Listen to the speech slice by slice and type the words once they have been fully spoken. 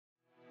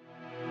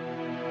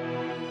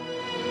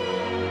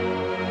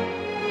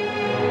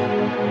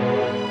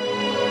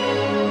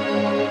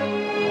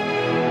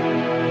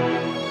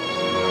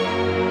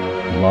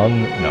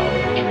lung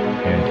knowledge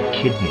and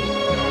kidney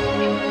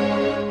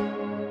knowledge.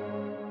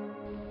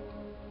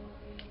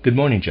 Good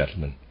morning,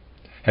 gentlemen.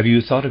 Have you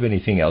thought of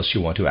anything else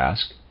you want to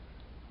ask?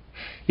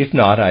 If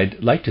not,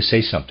 I'd like to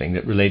say something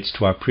that relates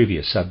to our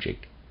previous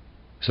subject,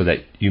 so that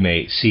you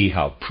may see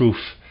how proof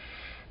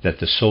that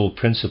the soul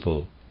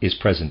principle is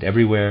present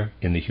everywhere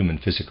in the human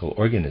physical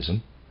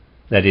organism,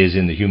 that is,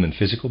 in the human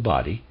physical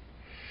body,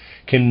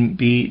 can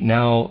be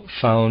now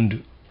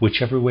found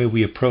whichever way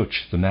we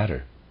approach the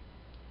matter.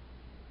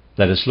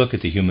 Let us look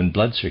at the human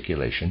blood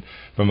circulation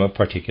from a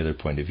particular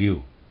point of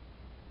view.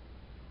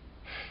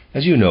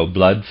 As you know,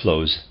 blood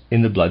flows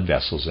in the blood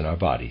vessels in our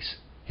bodies.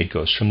 It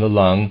goes from the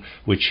lung,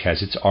 which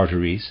has its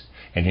arteries,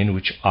 and in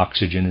which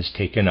oxygen is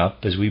taken up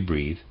as we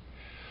breathe,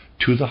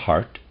 to the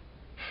heart,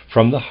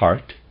 from the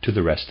heart to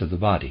the rest of the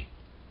body.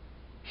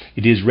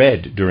 It is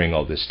red during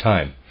all this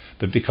time,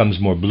 but becomes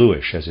more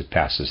bluish as it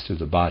passes through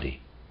the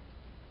body.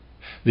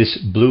 This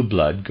blue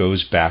blood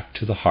goes back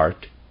to the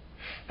heart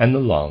and the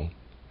lung,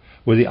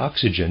 where the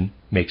oxygen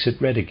makes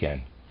it red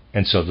again,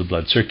 and so the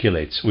blood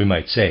circulates, we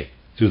might say,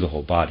 through the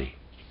whole body.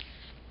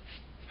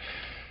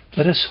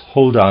 Let us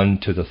hold on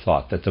to the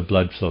thought that the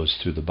blood flows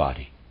through the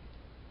body.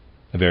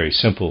 A very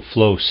simple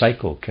flow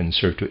cycle can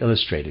serve to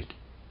illustrate it.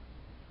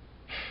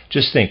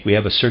 Just think, we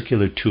have a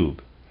circular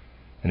tube,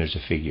 and there's a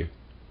figure.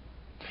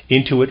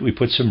 Into it we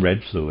put some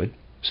red fluid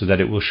so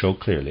that it will show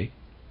clearly.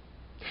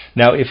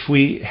 Now, if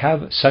we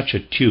have such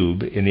a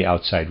tube in the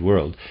outside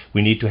world,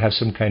 we need to have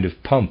some kind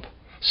of pump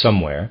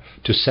somewhere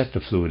to set the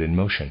fluid in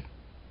motion.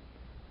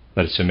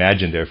 Let us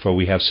imagine, therefore,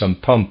 we have some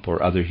pump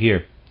or other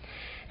here,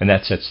 and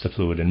that sets the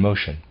fluid in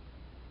motion.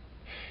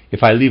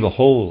 If I leave a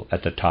hole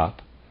at the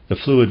top, the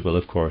fluid will,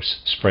 of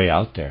course, spray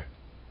out there.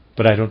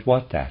 But I don't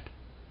want that.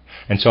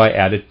 And so I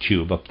add a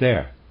tube up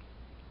there.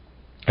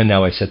 And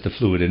now I set the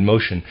fluid in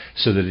motion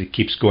so that it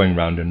keeps going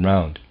round and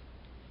round.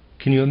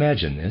 Can you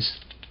imagine this?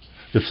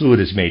 The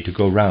fluid is made to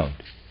go round.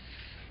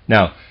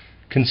 Now,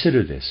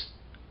 consider this.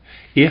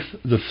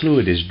 If the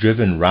fluid is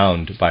driven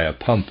round by a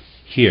pump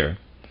here,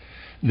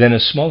 then a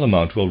small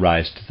amount will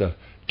rise to the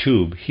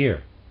tube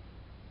here,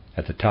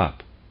 at the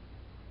top.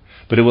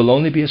 But it will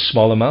only be a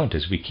small amount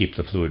as we keep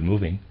the fluid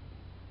moving.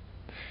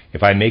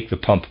 If I make the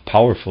pump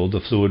powerful, the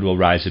fluid will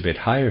rise a bit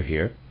higher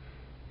here.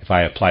 If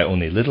I apply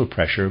only little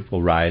pressure, it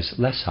will rise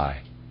less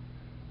high.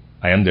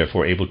 I am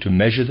therefore able to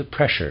measure the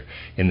pressure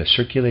in the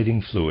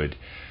circulating fluid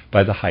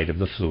by the height of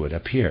the fluid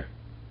up here.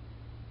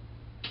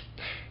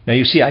 Now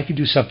you see, I can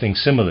do something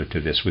similar to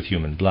this with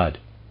human blood.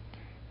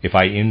 If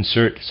I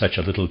insert such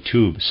a little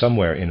tube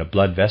somewhere in a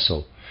blood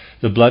vessel,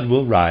 the blood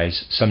will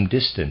rise some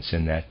distance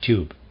in that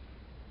tube.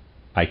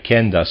 I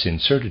can thus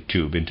insert a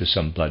tube into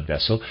some blood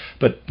vessel,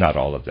 but not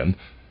all of them.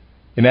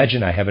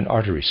 Imagine I have an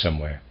artery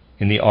somewhere,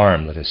 in the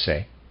arm, let us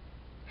say,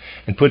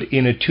 and put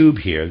in a tube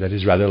here that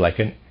is rather like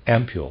an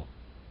ampule.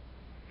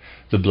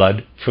 The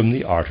blood from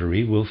the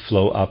artery will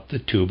flow up the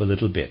tube a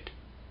little bit.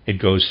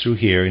 It goes through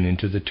here and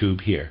into the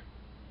tube here.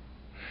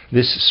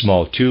 This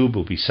small tube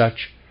will be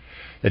such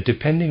that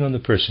depending on the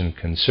person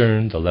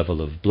concerned, the level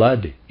of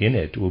blood in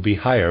it will be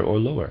higher or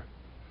lower.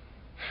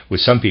 With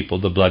some people,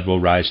 the blood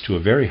will rise to a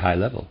very high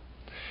level.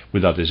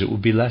 With others, it will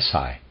be less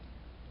high.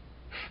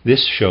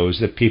 This shows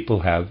that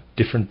people have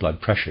different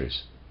blood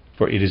pressures,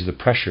 for it is the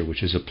pressure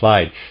which is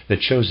applied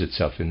that shows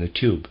itself in the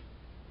tube.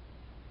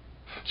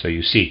 So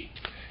you see,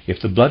 if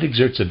the blood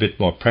exerts a bit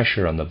more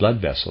pressure on the blood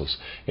vessels,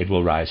 it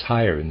will rise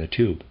higher in the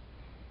tube.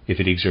 If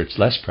it exerts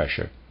less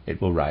pressure, it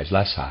will rise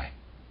less high.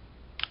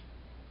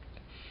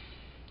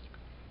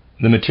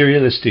 The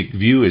materialistic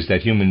view is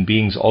that human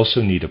beings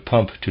also need a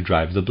pump to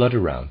drive the blood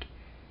around.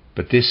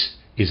 But this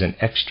is an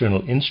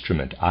external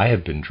instrument I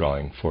have been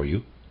drawing for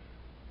you.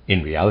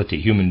 In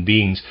reality, human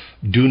beings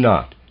do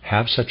not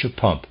have such a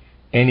pump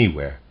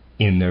anywhere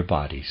in their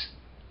bodies,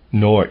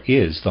 nor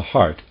is the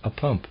heart a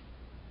pump.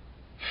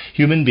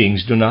 Human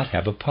beings do not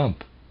have a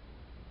pump,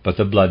 but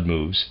the blood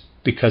moves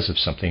because of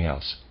something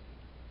else.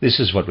 This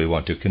is what we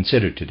want to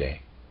consider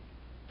today.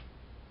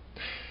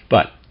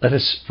 But let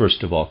us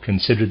first of all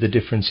consider the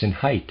difference in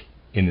height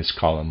in this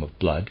column of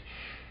blood,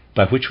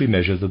 by which we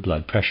measure the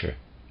blood pressure.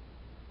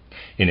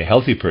 In a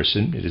healthy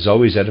person, it is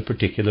always at a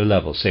particular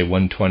level, say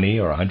 120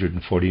 or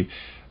 140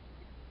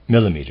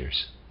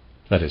 millimeters,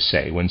 let us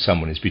say, when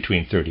someone is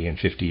between 30 and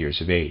 50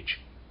 years of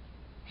age.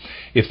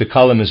 If the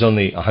column is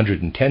only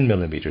 110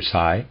 millimeters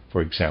high,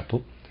 for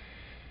example,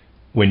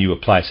 when you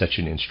apply such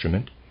an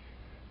instrument,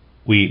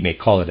 we may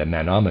call it a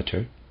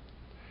manometer,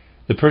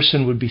 the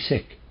person would be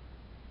sick.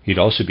 He'd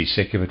also be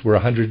sick if it were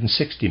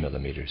 160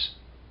 millimeters.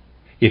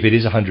 If it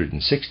is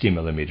 160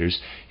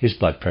 millimeters, his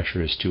blood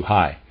pressure is too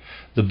high.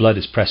 The blood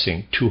is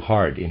pressing too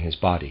hard in his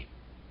body.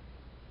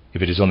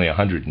 If it is only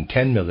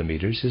 110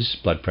 millimeters, his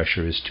blood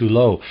pressure is too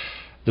low.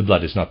 The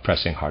blood is not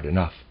pressing hard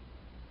enough.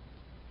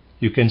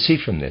 You can see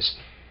from this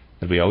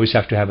that we always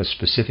have to have a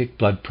specific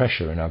blood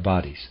pressure in our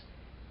bodies.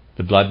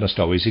 The blood must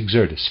always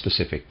exert a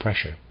specific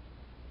pressure.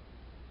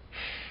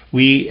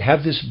 We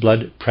have this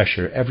blood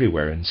pressure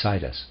everywhere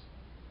inside us.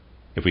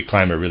 If we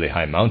climb a really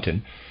high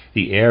mountain,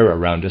 the air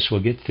around us will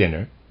get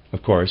thinner,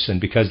 of course, and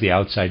because the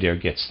outside air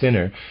gets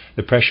thinner,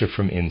 the pressure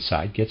from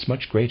inside gets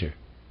much greater.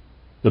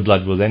 The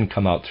blood will then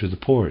come out through the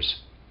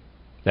pores.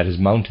 That is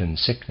mountain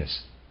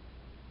sickness.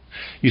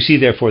 You see,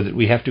 therefore, that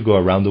we have to go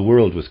around the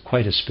world with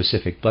quite a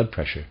specific blood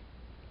pressure.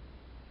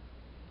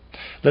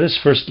 Let us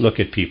first look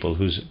at people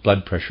whose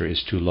blood pressure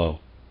is too low.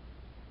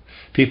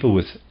 People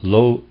with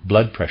low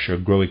blood pressure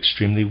grow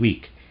extremely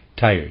weak,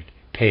 tired,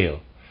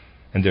 pale,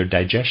 and their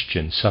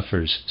digestion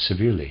suffers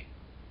severely.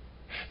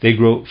 They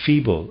grow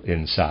feeble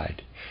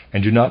inside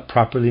and do not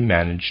properly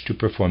manage to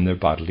perform their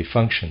bodily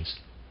functions,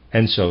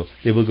 and so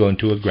they will go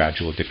into a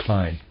gradual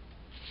decline.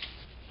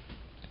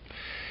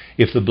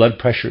 If the blood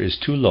pressure is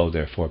too low,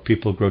 therefore,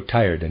 people grow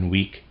tired and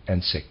weak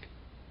and sick.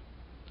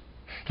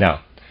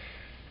 Now,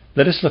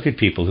 let us look at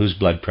people whose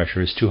blood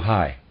pressure is too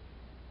high.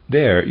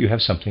 There you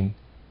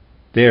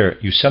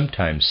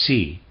sometimes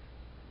see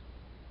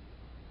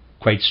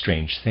quite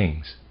strange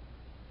things.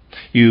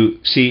 You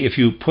see, if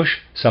you push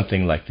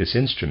something like this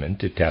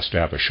instrument, it has to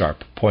have a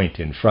sharp point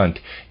in front,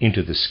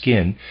 into the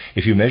skin.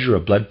 If you measure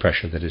a blood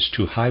pressure that is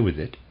too high with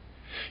it,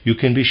 you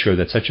can be sure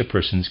that such a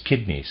person's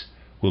kidneys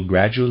will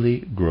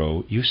gradually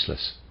grow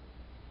useless.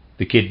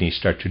 The kidneys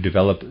start to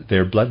develop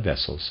their blood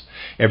vessels.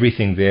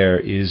 Everything there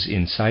is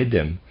inside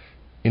them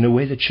in a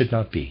way that should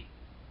not be.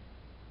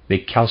 They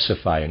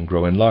calcify and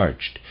grow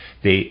enlarged.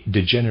 They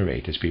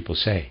degenerate, as people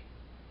say.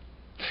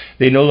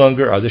 They no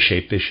longer are the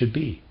shape they should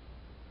be.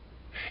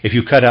 If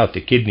you cut out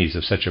the kidneys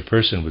of such a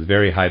person with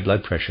very high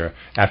blood pressure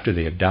after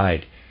they have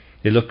died,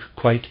 they look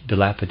quite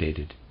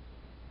dilapidated.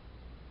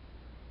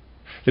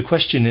 The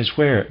question is,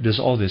 where does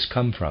all this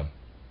come from?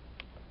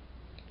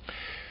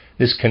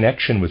 This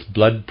connection with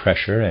blood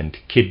pressure and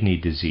kidney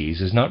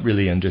disease is not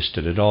really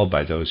understood at all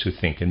by those who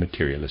think in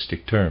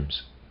materialistic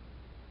terms.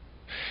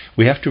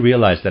 We have to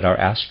realize that our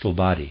astral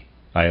body,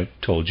 I have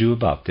told you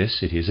about this,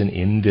 it is an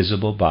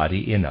invisible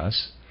body in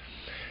us,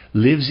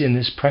 lives in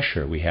this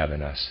pressure we have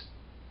in us,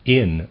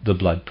 in the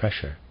blood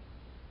pressure.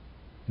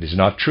 It is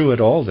not true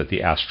at all that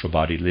the astral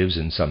body lives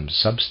in some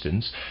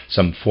substance,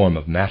 some form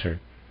of matter.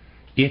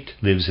 It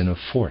lives in a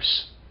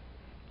force,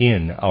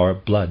 in our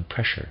blood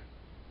pressure.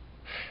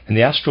 And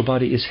the astral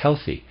body is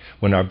healthy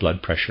when our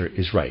blood pressure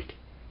is right,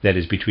 that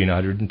is between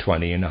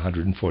 120 and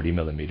 140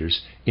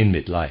 millimeters in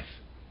midlife.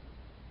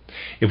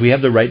 If we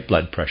have the right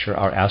blood pressure,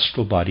 our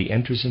astral body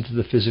enters into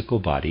the physical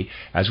body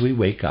as we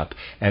wake up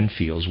and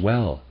feels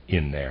well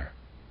in there.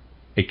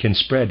 It can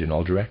spread in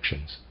all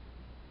directions.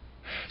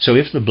 So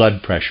if the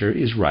blood pressure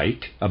is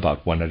right,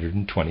 about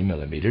 120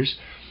 millimeters,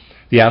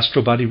 the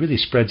astral body really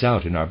spreads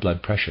out in our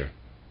blood pressure,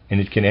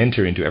 and it can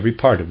enter into every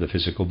part of the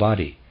physical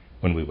body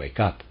when we wake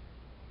up.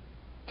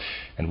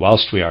 And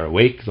whilst we are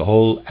awake, the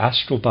whole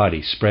astral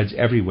body spreads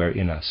everywhere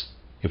in us,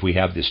 if we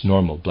have this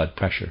normal blood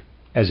pressure,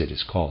 as it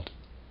is called.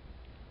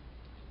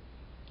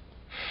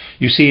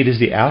 You see, it is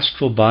the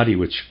astral body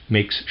which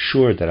makes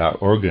sure that our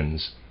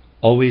organs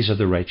always are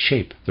the right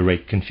shape, the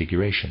right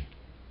configuration.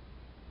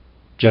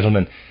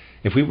 Gentlemen,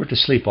 if we were to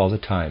sleep all the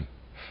time,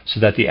 so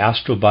that the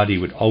astral body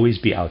would always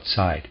be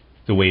outside,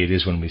 the way it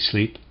is when we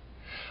sleep,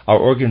 our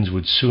organs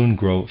would soon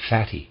grow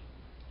fatty.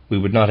 We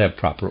would not have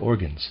proper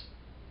organs.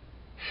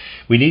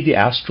 We need the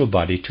astral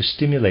body to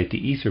stimulate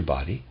the ether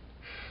body,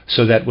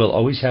 so that we'll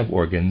always have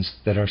organs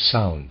that are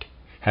sound,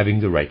 having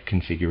the right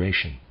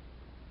configuration.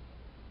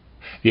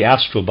 The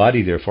astral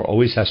body, therefore,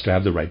 always has to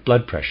have the right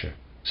blood pressure,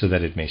 so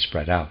that it may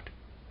spread out.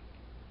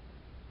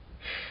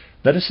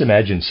 Let us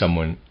imagine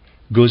someone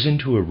goes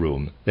into a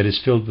room that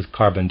is filled with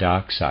carbon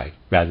dioxide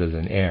rather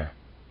than air.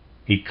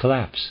 He'd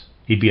collapse.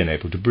 He'd be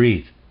unable to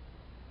breathe.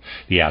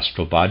 The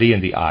astral body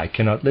and the eye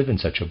cannot live in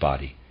such a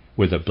body,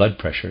 where the blood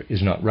pressure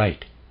is not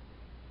right.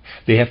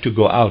 They have to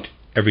go out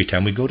every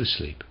time we go to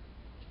sleep.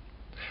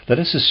 Let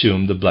us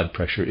assume the blood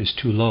pressure is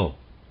too low.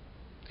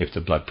 If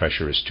the blood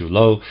pressure is too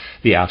low,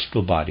 the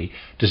astral body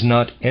does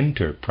not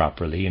enter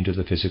properly into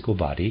the physical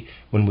body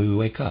when we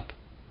wake up.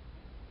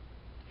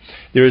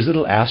 There is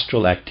little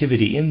astral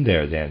activity in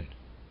there then,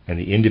 and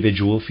the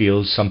individual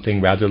feels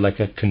something rather like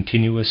a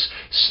continuous,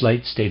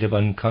 slight state of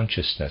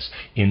unconsciousness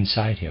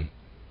inside him.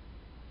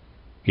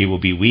 He will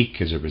be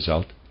weak as a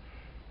result,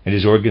 and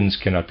his organs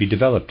cannot be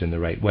developed in the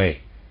right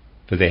way,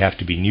 for they have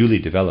to be newly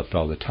developed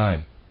all the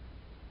time.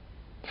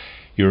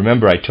 You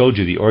remember I told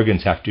you the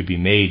organs have to be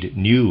made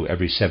new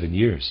every 7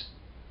 years.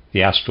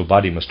 The astral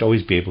body must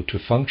always be able to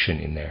function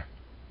in there.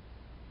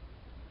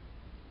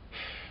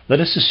 Let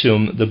us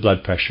assume the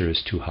blood pressure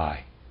is too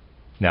high.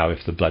 Now, if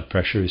the blood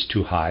pressure is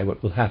too high,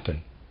 what will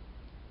happen?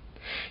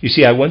 You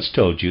see, I once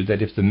told you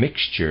that if the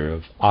mixture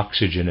of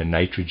oxygen and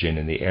nitrogen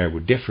in the air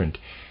were different,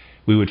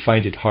 we would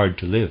find it hard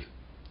to live.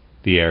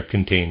 The air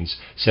contains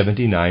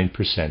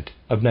 79%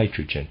 of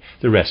nitrogen.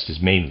 The rest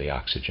is mainly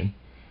oxygen.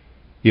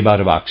 The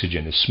amount of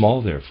oxygen is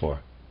small,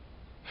 therefore.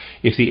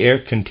 If the air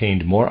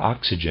contained more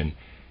oxygen,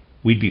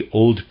 we'd be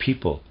old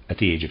people at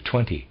the age of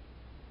 20.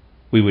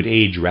 We would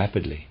age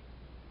rapidly.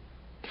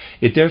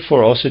 It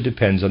therefore also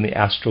depends on the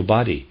astral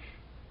body,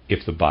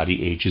 if the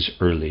body ages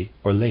early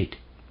or late.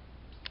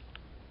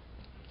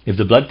 If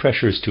the blood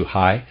pressure is too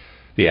high,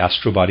 The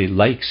astral body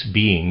likes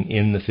being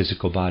in the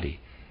physical body.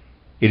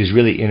 It is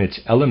really in its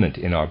element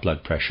in our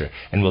blood pressure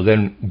and will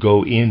then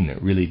go in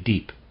really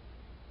deep.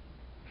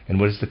 And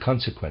what is the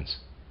consequence?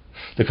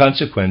 The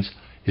consequence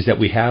is that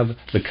we have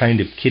the kind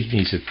of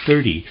kidneys at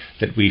 30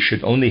 that we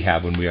should only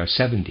have when we are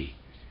 70.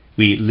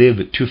 We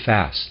live too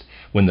fast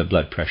when the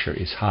blood pressure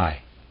is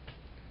high.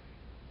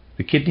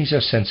 The kidneys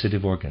are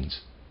sensitive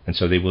organs, and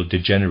so they will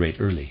degenerate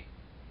early.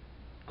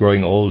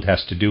 Growing old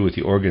has to do with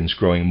the organs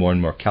growing more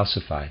and more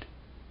calcified.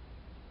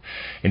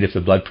 And if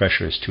the blood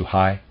pressure is too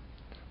high,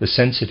 the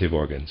sensitive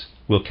organs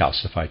will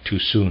calcify too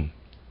soon.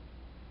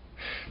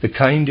 The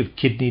kind of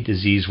kidney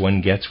disease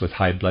one gets with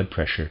high blood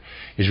pressure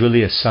is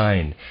really a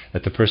sign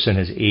that the person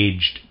has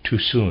aged too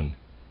soon.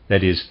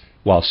 That is,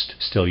 whilst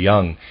still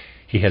young,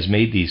 he has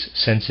made these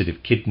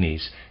sensitive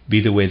kidneys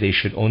be the way they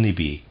should only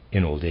be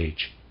in old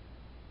age.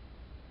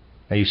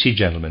 Now you see,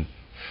 gentlemen,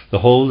 the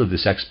whole of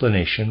this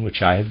explanation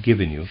which I have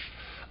given you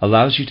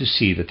allows you to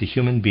see that the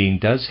human being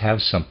does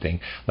have something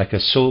like a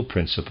soul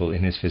principle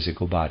in his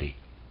physical body,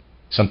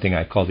 something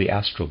I call the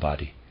astral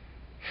body,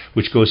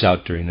 which goes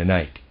out during the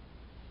night.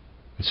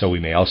 And so we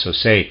may also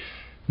say,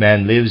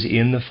 man lives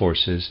in the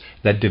forces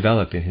that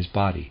develop in his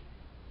body.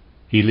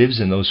 He lives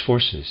in those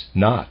forces,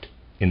 not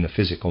in the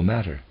physical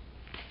matter.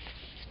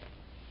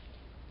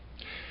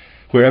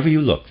 Wherever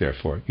you look,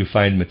 therefore, you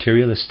find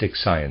materialistic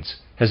science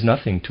has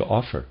nothing to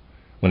offer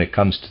when it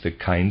comes to the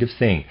kind of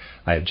thing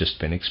I have just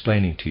been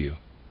explaining to you.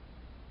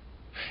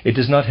 It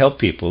does not help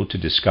people to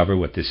discover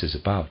what this is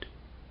about.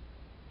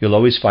 You'll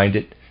always find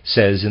it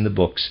says in the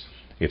books,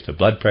 if the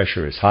blood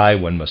pressure is high,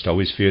 one must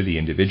always fear the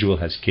individual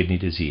has kidney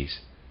disease.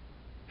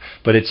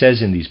 But it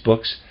says in these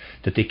books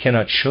that they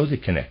cannot show the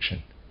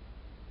connection.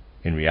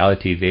 In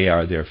reality, they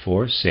are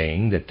therefore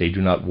saying that they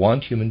do not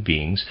want human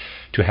beings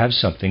to have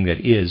something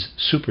that is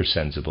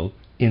supersensible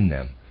in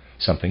them,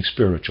 something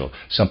spiritual,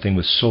 something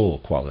with soul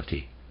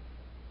quality.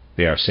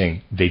 They are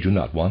saying they do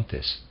not want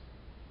this.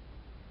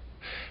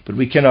 But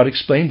we cannot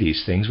explain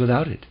these things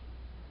without it.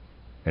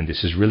 And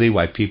this is really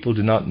why people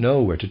do not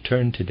know where to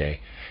turn today,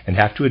 and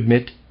have to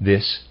admit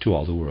this to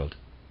all the world.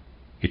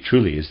 It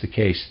truly is the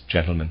case,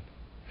 gentlemen,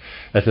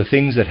 that the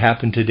things that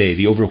happen today,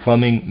 the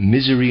overwhelming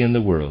misery in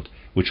the world,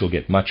 which will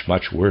get much,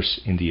 much worse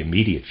in the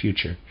immediate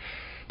future,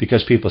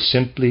 because people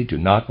simply do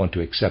not want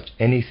to accept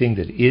anything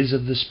that is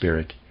of the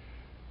Spirit.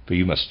 But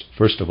you must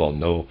first of all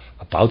know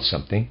about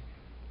something.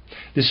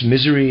 This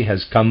misery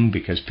has come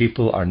because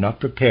people are not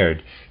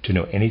prepared to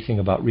know anything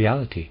about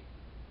reality.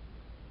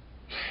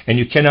 And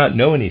you cannot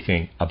know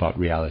anything about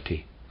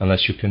reality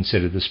unless you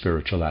consider the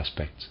spiritual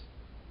aspects.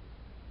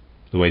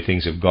 The way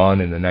things have gone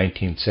in the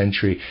 19th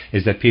century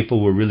is that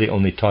people were really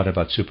only taught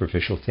about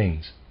superficial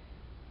things.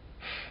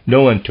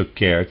 No one took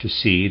care to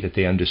see that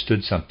they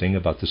understood something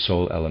about the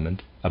soul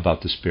element,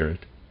 about the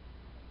spirit.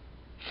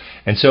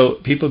 And so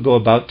people go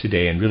about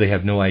today and really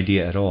have no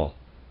idea at all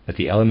that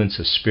the elements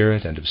of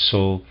spirit and of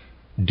soul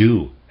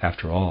do,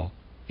 after all,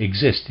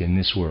 exist in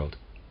this world.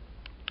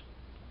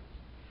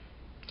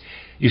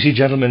 You see,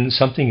 gentlemen,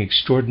 something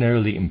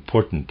extraordinarily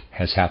important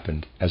has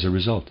happened as a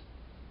result.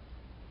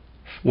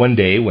 One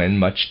day, when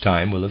much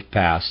time will have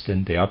passed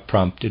and they are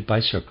prompted by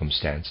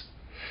circumstance,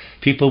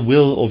 people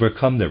will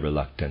overcome their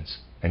reluctance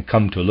and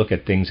come to look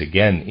at things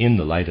again in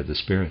the light of the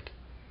Spirit.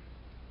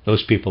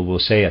 Those people will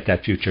say at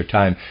that future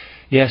time,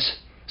 yes,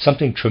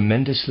 something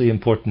tremendously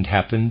important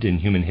happened in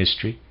human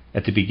history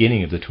at the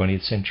beginning of the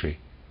 20th century.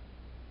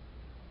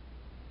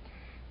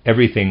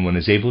 Everything one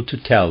is able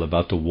to tell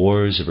about the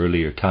wars of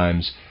earlier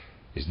times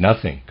is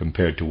nothing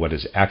compared to what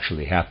has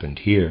actually happened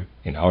here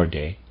in our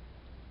day.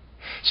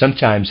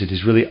 Sometimes it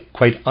is really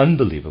quite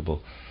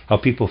unbelievable how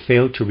people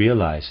fail to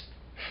realize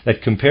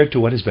that compared to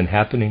what has been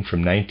happening from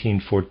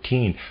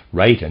 1914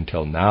 right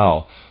until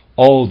now,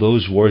 all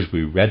those wars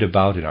we read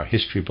about in our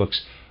history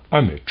books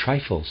are mere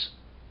trifles.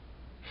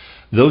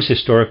 Those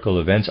historical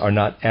events are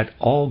not at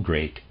all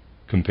great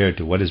compared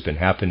to what has been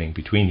happening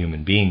between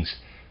human beings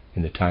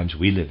in the times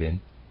we live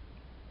in.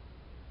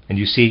 And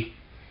you see,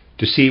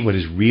 to see what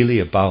is really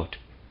about,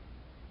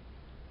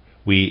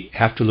 we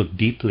have to look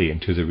deeply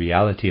into the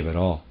reality of it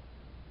all.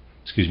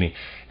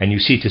 And you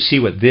see, to see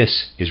what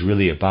this is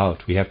really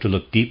about, we have to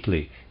look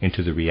deeply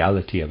into the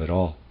reality of it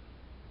all.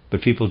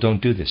 But people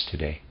don't do this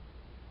today.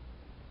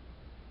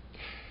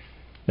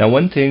 Now,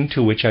 one thing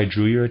to which I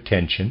drew your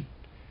attention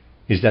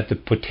is that the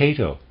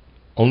potato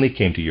only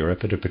came to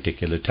Europe at a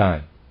particular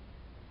time.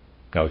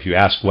 Now, if you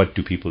ask what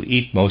do people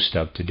eat most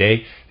of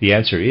today, the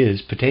answer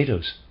is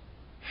potatoes.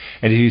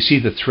 And if you see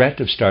the threat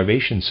of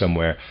starvation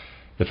somewhere,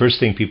 the first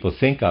thing people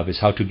think of is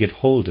how to get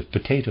hold of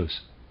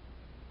potatoes.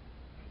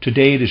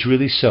 Today it is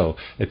really so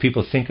that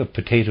people think of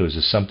potatoes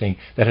as something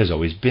that has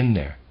always been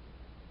there.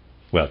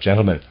 Well,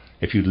 gentlemen,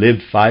 if you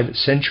lived 5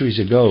 centuries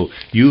ago,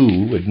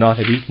 you would not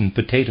have eaten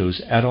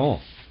potatoes at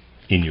all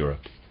in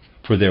Europe,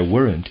 for there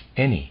weren't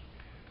any.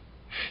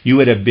 You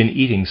would have been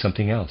eating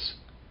something else.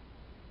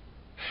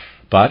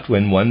 But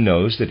when one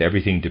knows that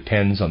everything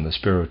depends on the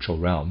spiritual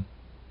realm,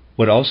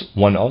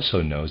 one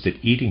also knows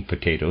that eating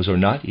potatoes or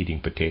not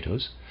eating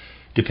potatoes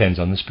depends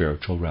on the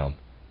spiritual realm.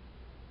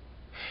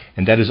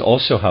 And that is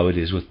also how it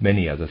is with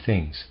many other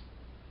things.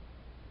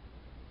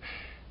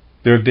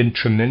 There have been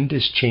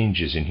tremendous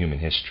changes in human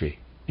history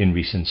in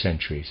recent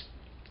centuries,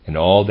 and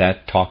all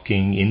that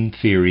talking in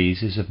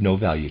theories is of no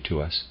value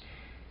to us.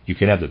 You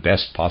can have the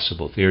best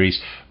possible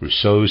theories,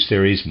 Rousseau's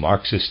theories,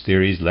 Marxist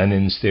theories,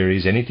 Lenin's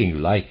theories, anything you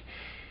like,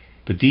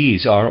 but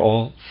these are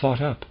all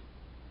thought up,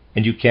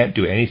 and you can't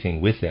do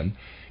anything with them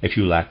if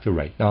you lack the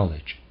right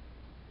knowledge.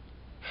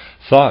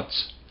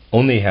 Thoughts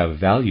only have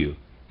value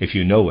if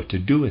you know what to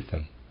do with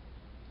them.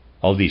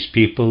 All these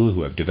people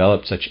who have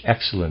developed such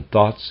excellent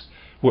thoughts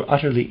were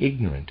utterly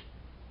ignorant,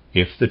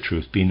 if the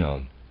truth be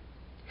known.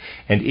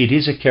 And it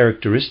is a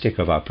characteristic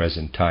of our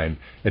present time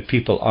that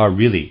people are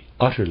really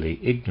utterly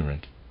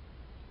ignorant.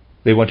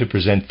 They want to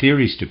present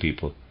theories to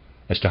people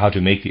as to how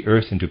to make the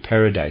earth into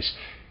paradise,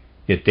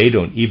 yet they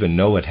don't even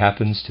know what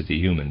happens to the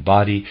human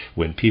body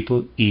when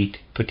people eat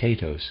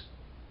potatoes.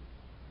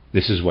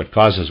 This is what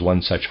causes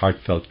one such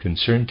heartfelt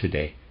concern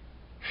today,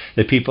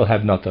 that people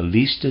have not the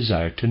least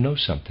desire to know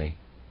something.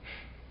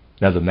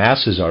 Now the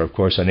masses are of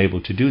course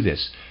unable to do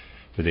this,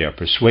 for they are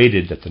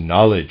persuaded that the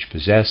knowledge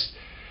possessed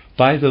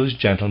by those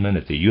gentlemen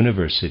at the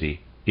university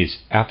is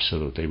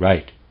absolutely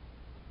right.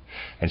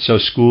 And so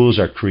schools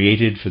are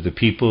created for the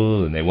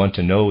people, and they want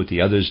to know what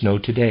the others know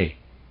today.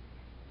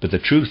 But the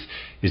truth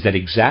is that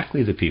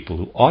exactly the people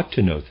who ought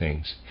to know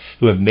things,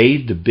 who have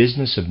made the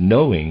business of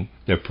knowing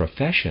their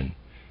profession,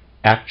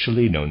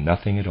 actually know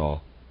nothing at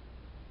all.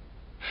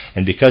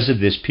 And because of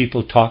this,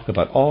 people talk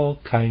about all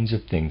kinds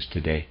of things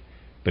today,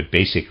 but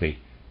basically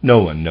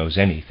no one knows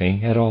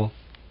anything at all.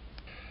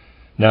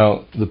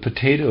 Now, the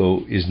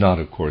potato is not,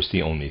 of course,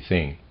 the only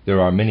thing. There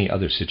are many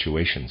other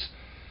situations.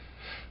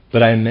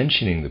 But I am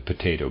mentioning the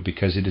potato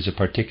because it is a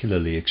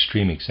particularly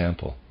extreme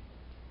example.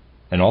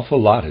 An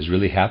awful lot has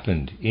really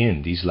happened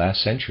in these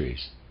last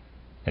centuries.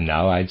 And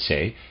now I'd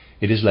say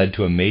it has led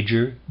to a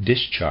major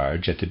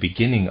discharge at the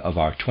beginning of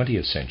our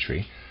 20th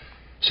century,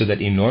 so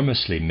that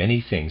enormously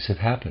many things have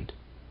happened.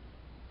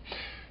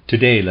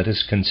 Today, let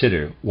us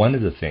consider one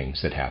of the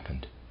things that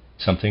happened,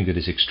 something that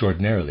is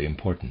extraordinarily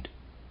important.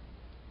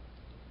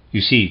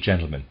 You see,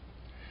 gentlemen,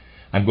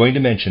 I'm going to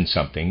mention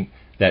something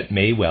that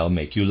may well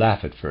make you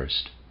laugh at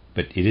first,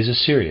 but it is a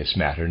serious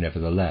matter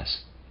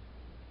nevertheless.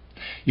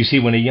 You see,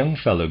 when a young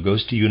fellow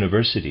goes to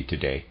university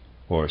today,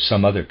 or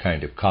some other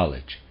kind of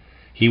college,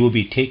 he will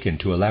be taken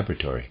to a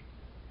laboratory.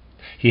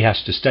 He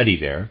has to study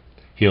there.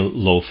 He'll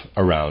loaf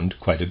around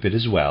quite a bit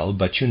as well,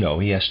 but you know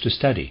he has to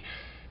study,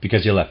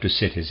 because he'll have to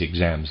sit his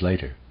exams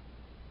later.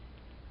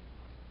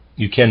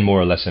 You can more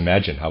or less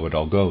imagine how it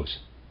all goes.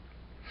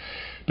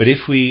 But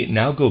if we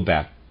now go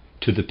back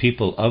to the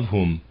people of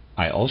whom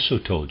I also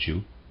told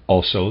you,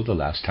 also the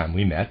last time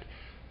we met,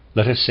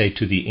 let us say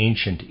to the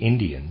ancient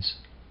Indians,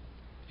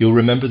 you'll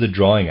remember the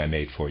drawing I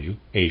made for you,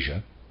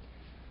 Asia.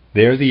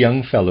 There the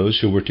young fellows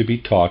who were to be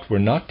taught were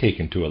not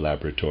taken to a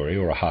laboratory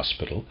or a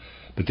hospital,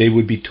 but they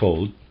would be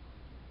told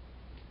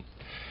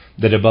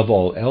that above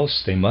all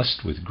else they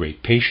must, with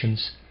great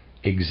patience,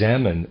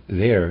 examine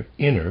their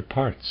inner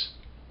parts.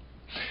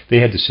 They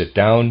had to sit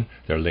down,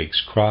 their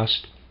legs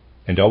crossed,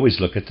 and always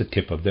look at the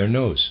tip of their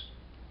nose.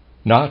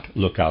 Not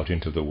look out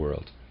into the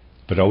world,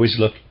 but always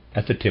look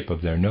at the tip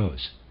of their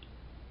nose.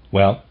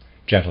 Well,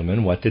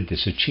 gentlemen, what did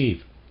this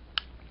achieve?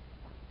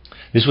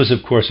 This was,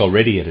 of course,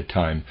 already at a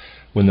time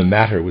when the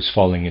matter was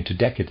falling into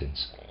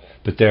decadence,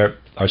 but there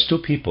are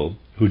still people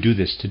who do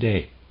this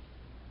today,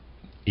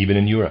 even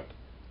in Europe.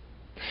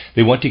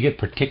 They want to get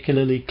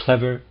particularly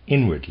clever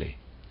inwardly,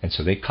 and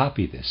so they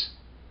copy this.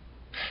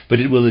 But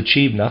it will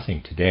achieve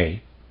nothing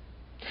today.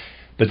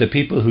 But the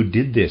people who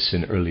did this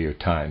in earlier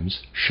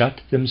times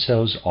shut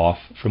themselves off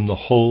from the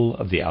whole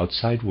of the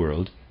outside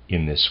world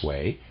in this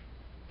way,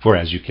 for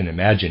as you can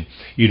imagine,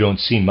 you don't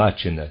see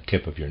much in the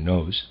tip of your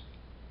nose.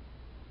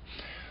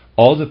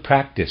 All you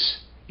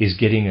practice is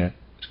getting a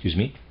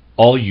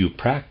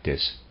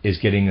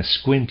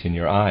squint in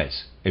your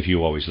eyes if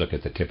you always look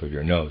at the tip of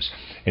your nose.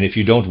 And if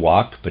you don't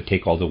walk but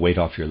take all the weight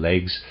off your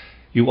legs,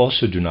 you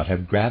also do not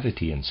have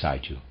gravity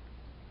inside you.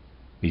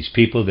 These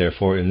people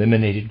therefore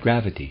eliminated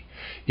gravity,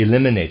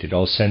 eliminated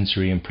all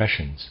sensory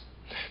impressions.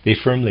 They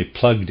firmly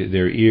plugged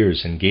their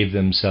ears and gave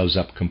themselves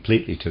up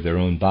completely to their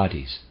own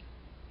bodies.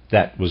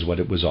 That was what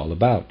it was all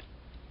about.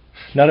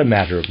 Not a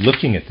matter of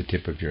looking at the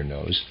tip of your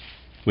nose,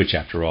 which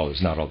after all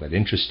is not all that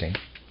interesting,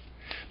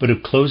 but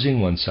of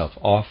closing oneself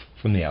off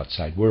from the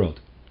outside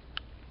world.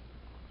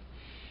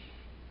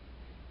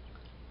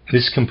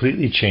 This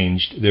completely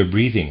changed their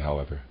breathing,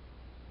 however.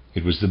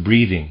 It was the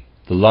breathing,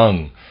 the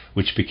lung,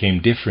 which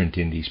became different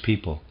in these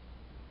people.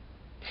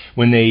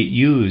 When they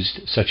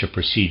used such a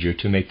procedure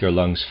to make their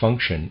lungs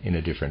function in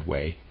a different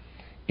way,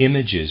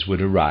 images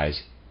would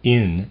arise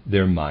in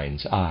their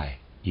mind's eye,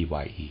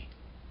 EYE.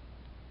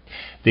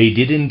 They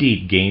did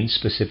indeed gain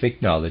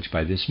specific knowledge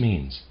by this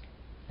means,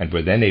 and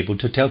were then able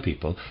to tell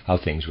people how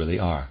things really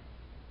are.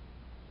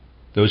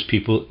 Those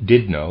people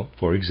did know,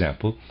 for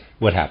example,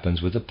 what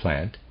happens with a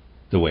plant,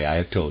 the way I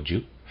have told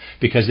you,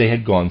 because they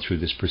had gone through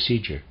this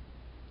procedure.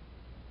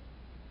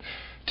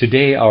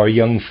 Today our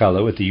young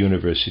fellow at the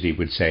university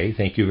would say,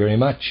 "Thank you very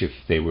much," if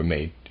they were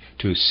made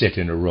to sit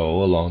in a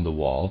row along the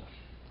wall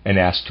and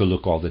asked to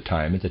look all the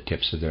time at the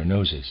tips of their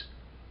noses.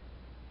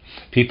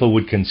 People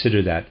would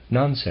consider that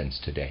nonsense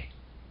today.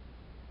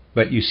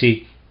 But you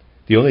see,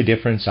 the only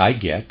difference I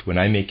get when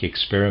I make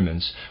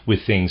experiments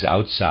with things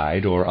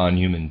outside or on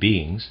human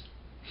beings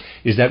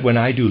is that when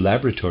I do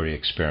laboratory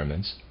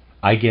experiments,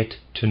 I get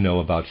to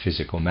know about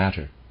physical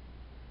matter.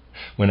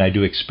 When I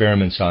do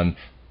experiments on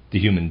the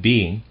human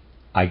being,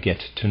 I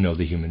get to know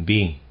the human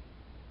being.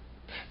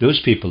 Those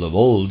people of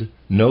old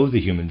know the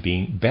human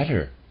being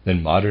better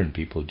than modern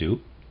people do.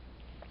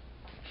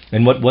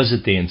 And what was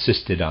it they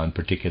insisted on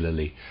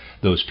particularly,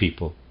 those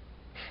people?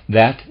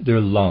 That their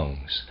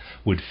lungs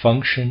would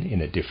function in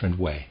a different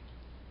way.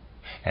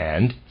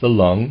 And the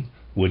lung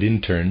would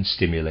in turn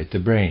stimulate the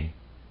brain.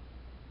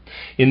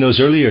 In those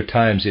earlier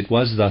times it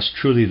was thus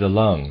truly the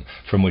lung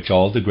from which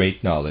all the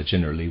great knowledge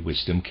and early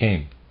wisdom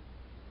came.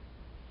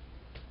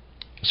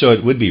 So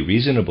it would be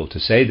reasonable to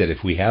say that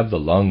if we have the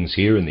lungs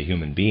here in the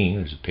human being,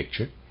 there's a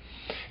picture,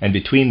 and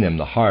between them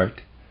the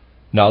heart,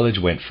 knowledge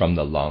went from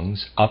the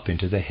lungs up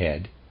into the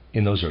head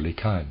in those early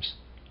times.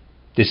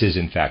 This is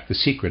in fact the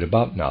secret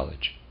about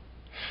knowledge,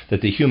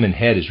 that the human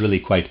head is really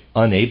quite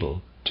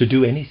unable to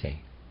do anything.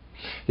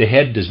 The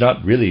head does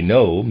not really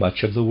know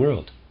much of the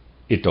world.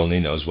 It only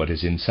knows what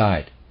is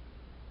inside.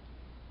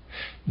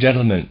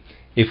 Gentlemen,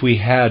 if we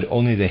had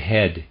only the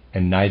head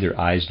and neither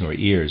eyes nor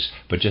ears,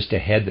 but just a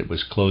head that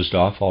was closed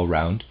off all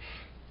round,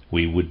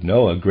 we would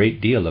know a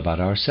great deal about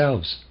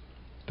ourselves,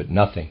 but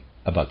nothing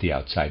about the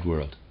outside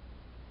world.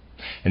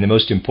 And the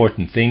most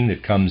important thing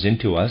that comes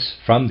into us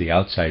from the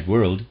outside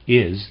world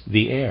is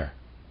the air.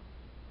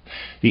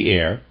 The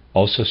air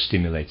also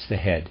stimulates the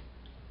head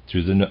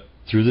through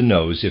the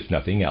nose, if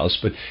nothing else,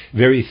 but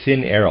very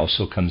thin air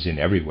also comes in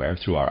everywhere,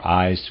 through our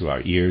eyes, through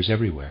our ears,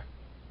 everywhere.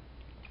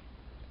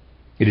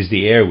 It is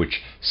the air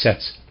which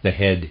sets the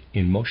head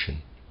in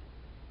motion.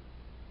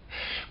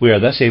 We are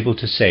thus able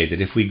to say that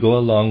if we go a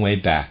long way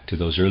back to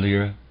those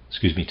early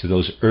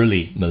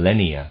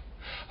millennia,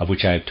 of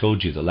which I have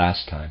told you the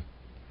last time,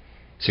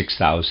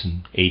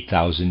 6,000,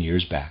 8,000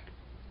 years back,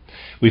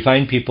 we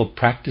find people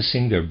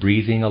practicing their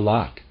breathing a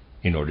lot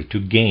in order to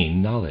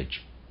gain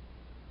knowledge.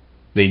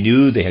 They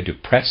knew they had to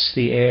press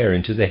the air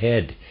into the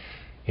head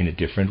in a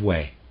different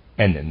way,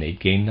 and then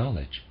they'd gain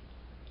knowledge.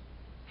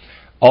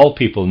 All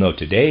people know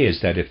today is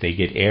that if they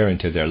get air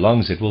into their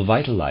lungs, it will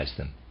vitalize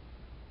them.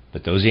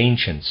 But those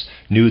ancients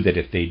knew that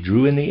if they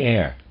drew in the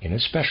air in a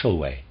special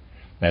way,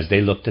 as they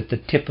looked at the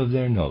tip of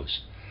their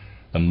nose,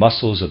 the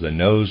muscles of the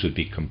nose would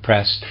be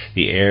compressed,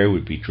 the air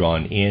would be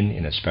drawn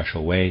in a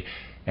special way,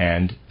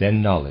 and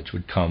then knowledge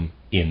would come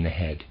in the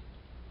head.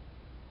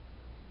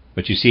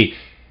 But you see,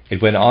 it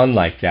went on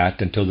like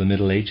that until the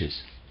Middle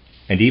Ages,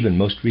 and even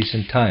most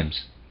recent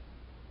times.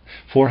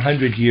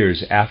 400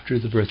 years after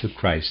the birth of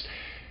Christ,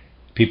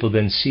 people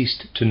then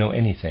ceased to know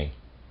anything.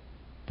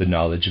 The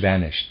knowledge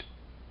vanished.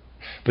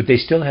 But they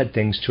still had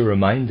things to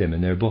remind them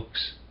in their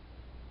books,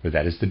 for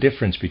that is the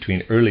difference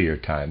between earlier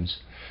times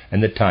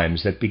and the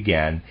times that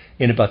began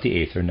in about the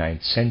 8th or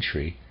 9th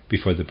century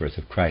before the birth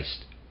of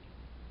Christ.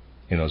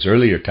 In those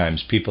earlier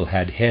times, people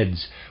had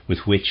heads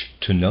with which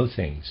to know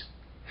things,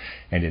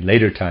 and in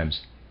later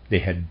times they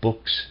had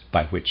books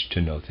by which to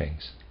know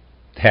things.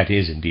 That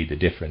is indeed the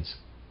difference.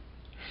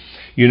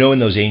 You know, in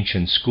those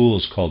ancient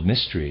schools called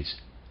mysteries,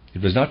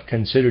 it was not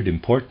considered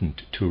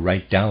important to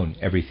write down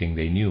everything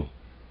they knew.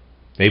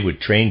 They would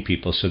train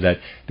people so that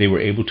they were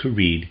able to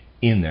read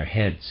in their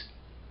heads.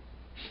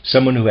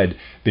 Someone who had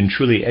been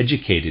truly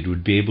educated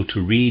would be able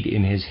to read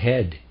in his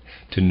head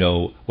to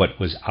know what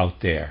was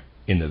out there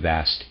in the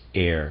vast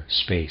air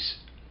space.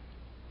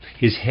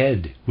 His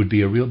head would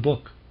be a real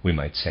book, we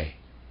might say,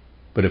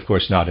 but of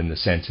course not in the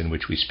sense in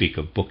which we speak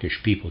of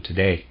bookish people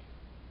today.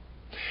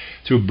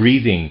 Through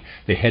breathing,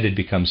 the head had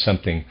become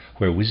something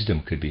where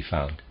wisdom could be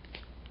found.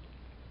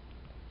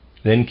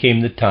 Then came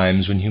the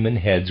times when human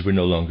heads were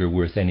no longer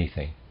worth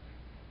anything.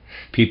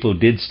 People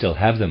did still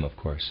have them, of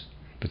course,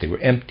 but they were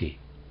empty,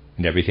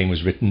 and everything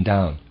was written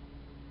down.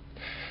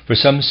 For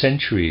some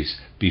centuries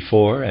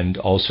before and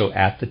also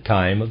at the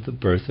time of the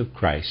birth of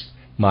Christ,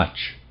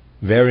 much,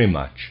 very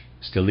much,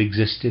 still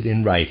existed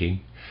in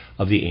writing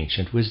of the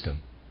ancient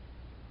wisdom.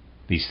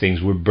 These things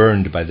were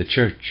burned by the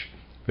church,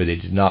 for they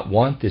did not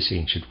want this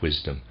ancient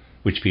wisdom,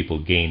 which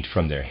people gained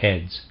from their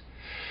heads,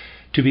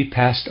 to be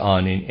passed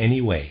on in any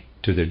way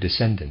to their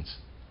descendants.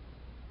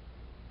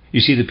 You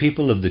see, the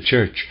people of the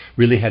church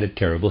really had a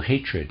terrible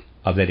hatred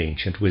of that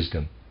ancient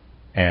wisdom,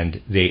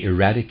 and they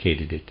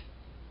eradicated it.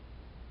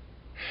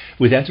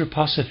 With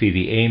anthroposophy,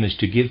 the aim is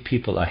to give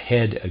people a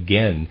head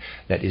again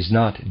that is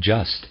not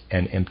just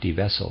an empty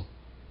vessel,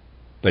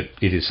 but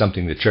it is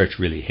something the church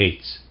really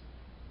hates.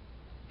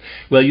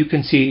 Well, you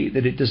can see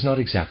that it does not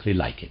exactly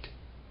like it.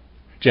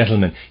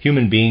 Gentlemen,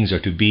 human beings are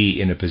to be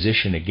in a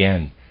position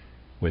again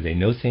where they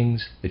know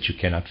things that you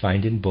cannot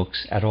find in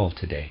books at all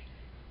today.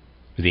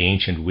 For the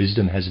ancient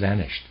wisdom has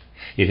vanished.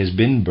 It has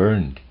been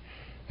burned,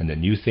 and the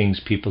new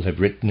things people have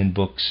written in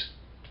books,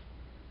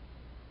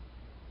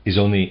 is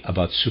only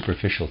about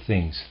superficial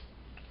things.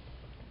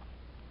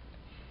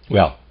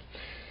 Well,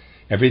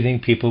 everything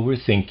people were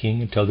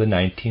thinking until the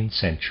 19th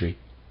century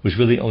was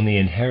really only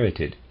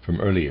inherited from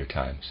earlier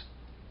times.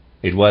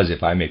 It was,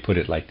 if I may put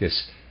it like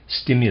this,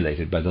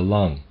 stimulated by the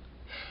lung.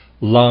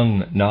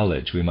 Lung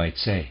knowledge, we might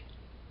say.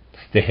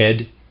 The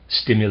head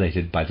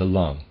stimulated by the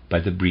lung, by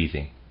the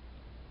breathing.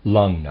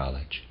 Lung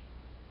knowledge.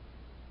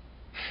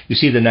 You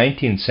see, the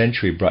 19th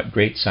century brought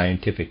great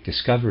scientific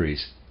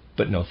discoveries,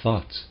 but no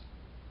thoughts.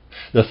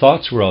 The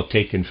thoughts were all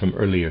taken from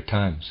earlier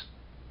times.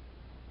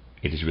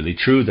 It is really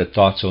true that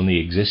thoughts only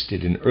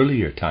existed in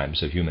earlier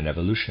times of human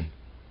evolution.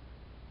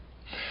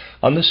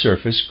 On the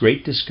surface,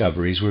 great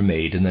discoveries were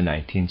made in the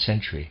 19th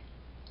century,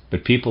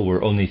 but people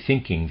were only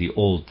thinking the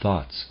old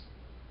thoughts.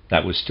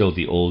 That was still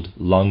the old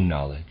lung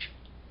knowledge.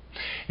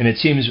 And it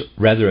seems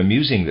rather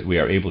amusing that we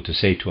are able to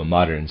say to a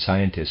modern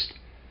scientist,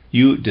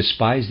 "You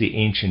despise the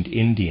ancient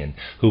Indian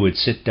who would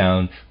sit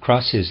down,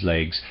 cross his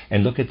legs,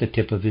 and look at the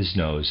tip of his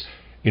nose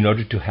in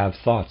order to have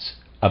thoughts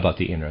about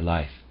the inner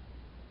life.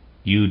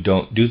 You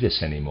don't do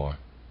this anymore.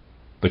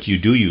 But you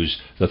do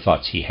use the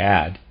thoughts he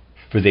had,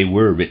 for they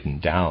were written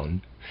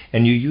down,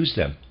 and you use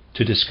them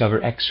to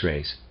discover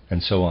X-rays,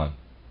 and so on."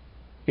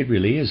 It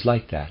really is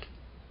like that.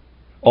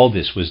 All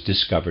this was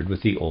discovered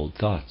with the old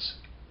thoughts.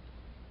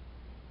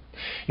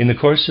 In the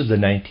course of the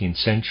 19th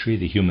century,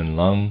 the human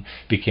lung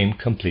became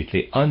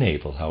completely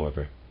unable,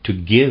 however, to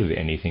give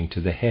anything to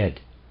the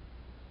head.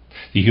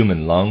 The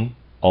human lung,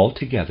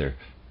 altogether,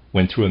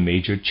 went through a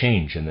major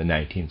change in the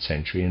 19th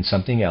century, and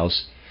something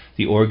else,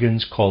 the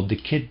organs called the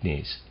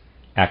kidneys,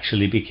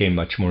 actually became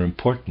much more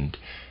important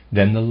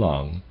than the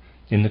lung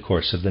in the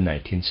course of the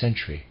 19th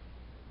century.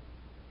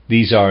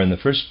 These are, in the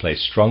first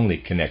place, strongly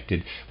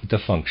connected with the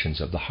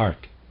functions of the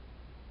heart.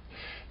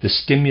 The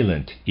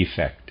stimulant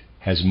effect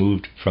has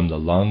moved from the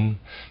lung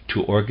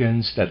to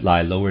organs that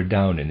lie lower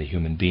down in the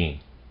human being,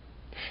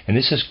 and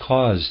this has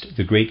caused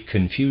the great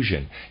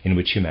confusion in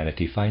which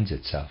humanity finds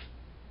itself.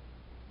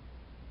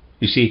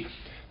 You see,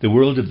 the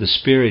world of the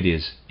spirit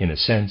is, in a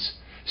sense,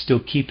 still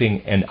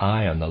keeping an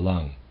eye on the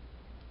lung.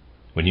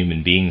 When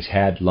human beings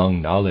had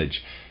lung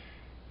knowledge,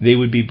 they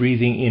would be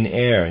breathing in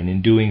air, and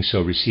in doing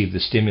so receive the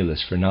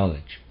stimulus for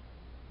knowledge.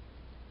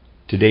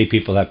 Today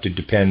people have to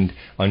depend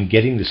on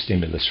getting the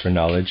stimulus for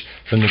knowledge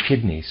from the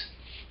kidneys.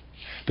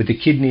 But the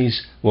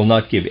kidneys will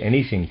not give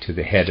anything to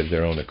the head of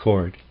their own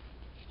accord.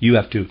 You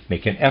have to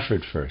make an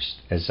effort first,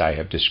 as I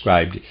have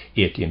described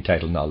it in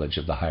Title Knowledge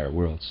of the Higher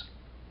Worlds.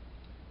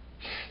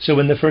 So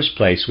in the first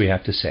place, we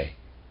have to say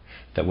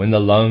that when the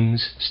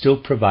lungs still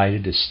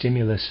provided a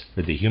stimulus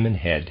for the human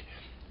head,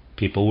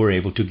 people were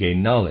able to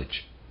gain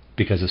knowledge,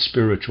 because a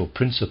spiritual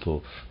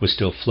principle was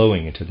still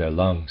flowing into their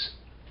lungs.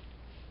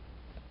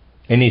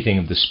 Anything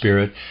of the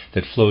spirit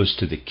that flows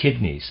to the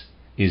kidneys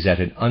is at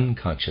an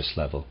unconscious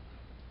level,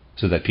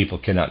 so that people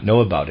cannot know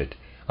about it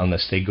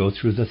unless they go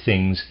through the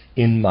things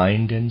in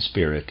mind and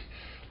spirit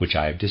which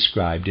I have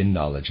described in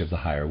Knowledge of the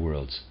Higher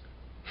Worlds,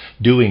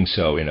 doing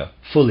so in a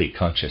fully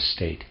conscious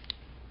state.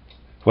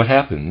 What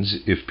happens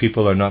if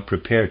people are not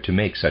prepared to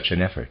make such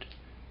an effort?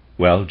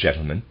 Well,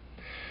 gentlemen,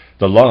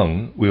 the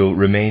lung will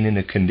remain in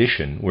a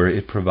condition where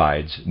it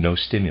provides no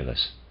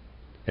stimulus,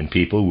 and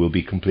people will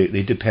be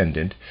completely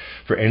dependent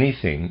for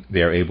anything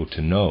they are able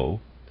to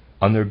know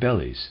on their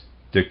bellies,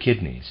 their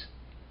kidneys.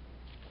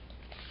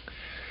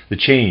 The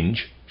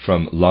change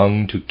from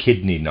lung to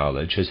kidney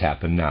knowledge has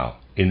happened now,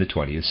 in the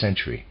 20th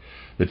century,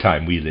 the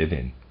time we live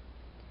in.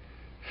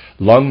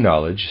 Lung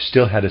knowledge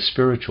still had a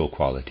spiritual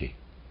quality.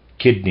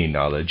 Kidney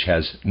knowledge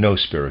has no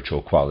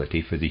spiritual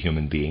quality for the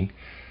human being,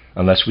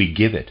 unless we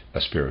give it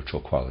a spiritual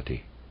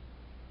quality.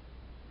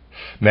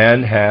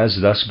 Man has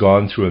thus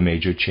gone through a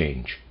major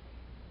change.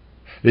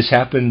 This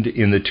happened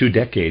in the 2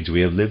 decades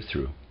we have lived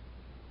through.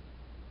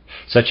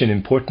 Such an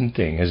important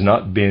thing has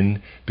not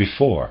been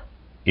before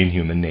in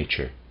human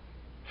nature,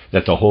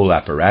 that the whole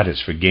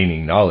apparatus for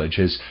gaining knowledge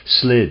has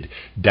slid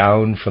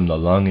down from the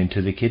lung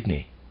into the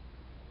kidney.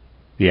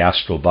 The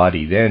astral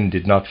body then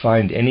did not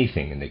find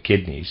anything in the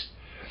kidneys,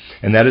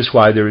 and that is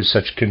why there is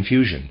such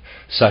confusion,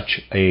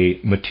 such a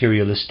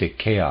materialistic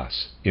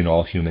chaos in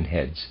all human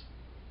heads.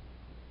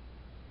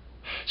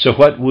 So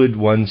what would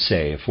one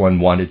say if one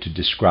wanted to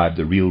describe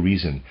the real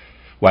reason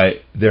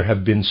why there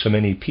have been so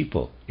many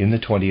people in the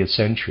 20th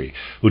century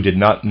who did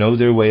not know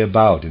their way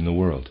about in the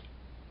world,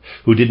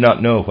 who did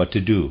not know what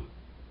to do,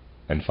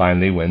 and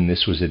finally, when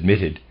this was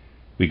admitted,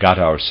 we got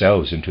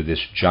ourselves into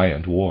this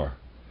giant war?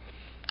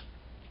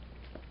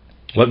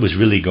 What was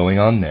really going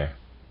on there?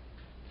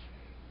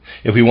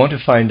 If we want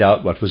to find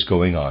out what was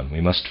going on, we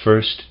must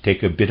first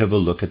take a bit of a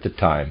look at the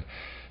time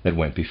that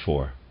went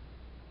before.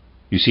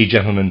 You see,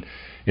 gentlemen,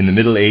 in the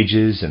Middle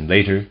Ages and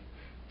later,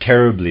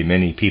 terribly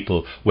many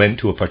people went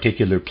to a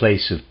particular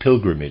place of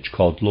pilgrimage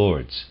called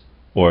Lourdes,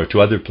 or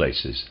to other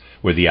places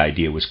where the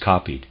idea was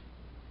copied.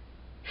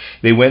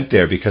 They went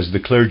there because the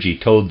clergy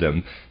told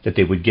them that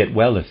they would get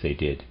well if they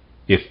did,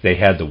 if they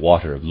had the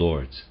water of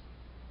Lourdes.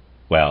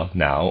 Well,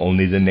 now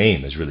only the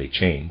name has really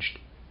changed.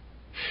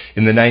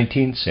 In the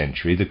 19th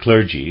century, the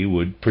clergy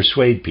would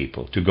persuade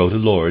people to go to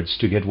Lourdes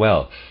to get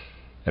well,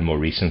 and more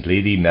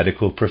recently the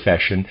medical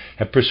profession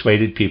have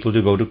persuaded people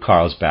to go to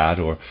Carlsbad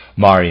or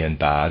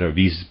Marienbad or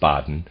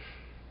Wiesbaden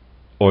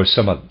or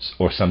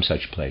some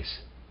such place.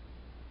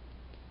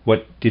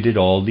 What did it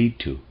all lead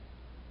to?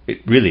 It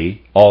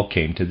really all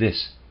came to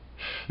this.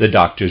 The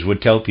doctors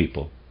would tell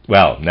people,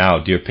 well, now,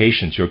 dear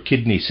patients, your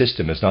kidney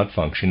system is not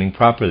functioning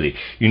properly.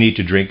 You need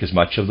to drink as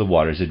much of the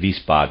waters at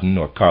Wiesbaden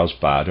or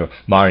Carlsbad or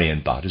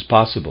Marienbad as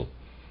possible.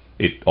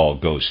 It all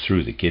goes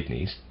through the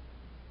kidneys.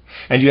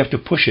 And you have to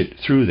push it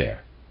through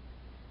there.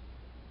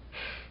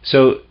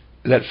 So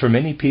that for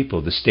many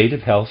people the state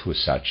of health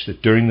was such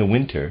that during the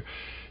winter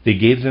they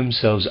gave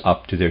themselves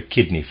up to their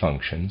kidney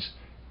functions,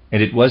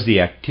 and it was the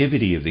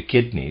activity of the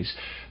kidneys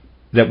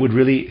that would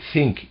really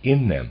think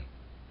in them.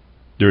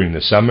 During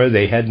the summer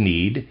they had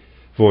need,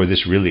 for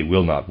this really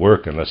will not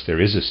work unless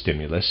there is a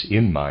stimulus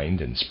in mind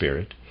and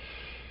spirit,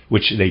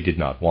 which they did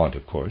not want,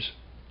 of course,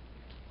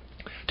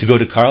 to go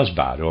to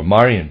Carlsbad or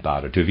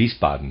Marienbad or to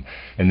Wiesbaden,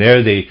 and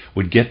there they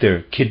would get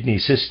their kidney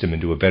system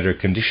into a better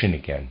condition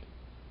again.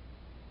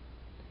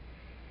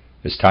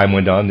 As time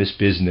went on, this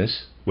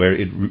business, where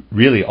it was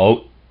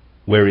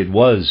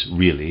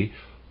really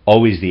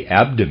always the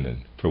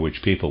abdomen for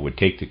which people would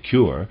take the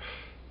cure,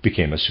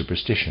 became a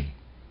superstition.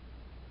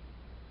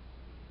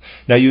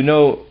 Now you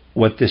know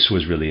what this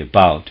was really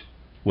about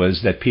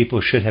was that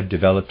people should have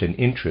developed an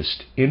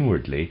interest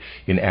inwardly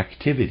in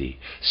activity,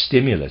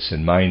 stimulus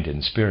in mind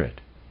and spirit.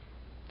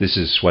 This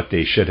is what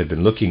they should have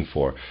been looking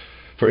for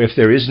if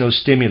there is no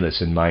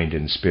stimulus in mind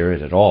and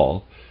spirit at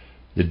all,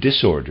 the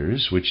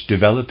disorders which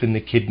develop in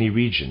the kidney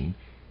region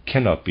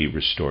cannot be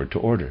restored to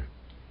order.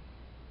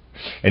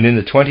 And in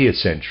the 20th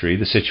century,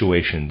 the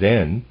situation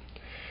then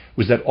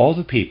was that all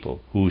the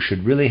people who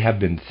should really have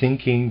been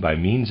thinking by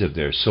means of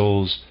their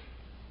souls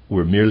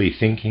were merely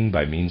thinking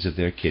by means of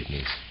their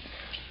kidneys.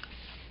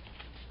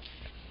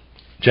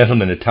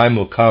 Gentlemen, a time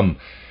will come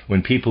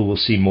when people will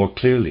see more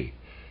clearly,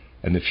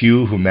 and the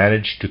few who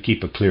manage to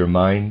keep a clear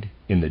mind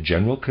in the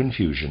general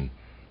confusion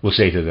will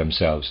say to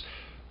themselves,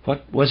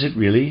 what was it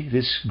really,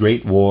 this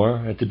great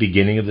war at the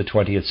beginning of the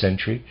 20th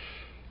century?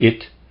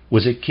 It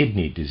was a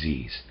kidney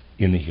disease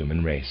in the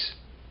human race.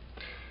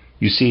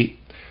 You see,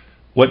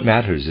 what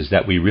matters is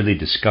that we really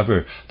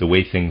discover the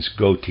way things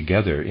go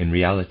together in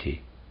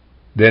reality.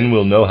 Then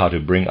we'll know how to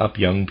bring up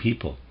young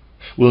people.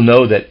 We'll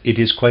know that it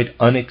is quite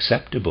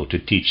unacceptable to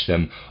teach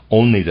them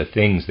only the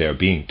things they are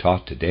being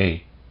taught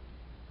today.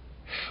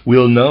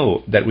 We'll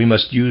know that we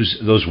must use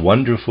those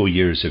wonderful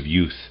years of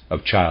youth,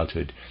 of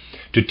childhood,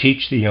 to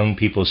teach the young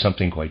people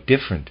something quite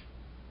different.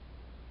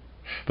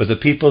 But the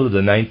people of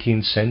the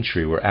 19th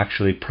century were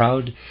actually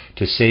proud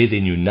to say they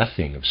knew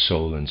nothing of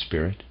soul and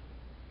spirit,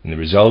 and the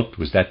result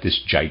was that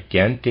this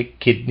gigantic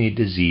kidney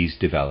disease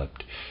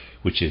developed,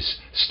 which is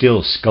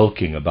still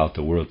skulking about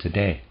the world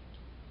today.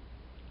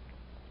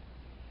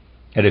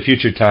 At a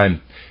future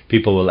time,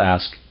 people will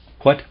ask,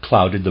 what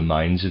clouded the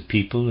minds of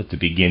people at the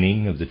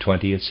beginning of the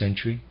 20th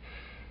century?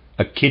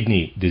 A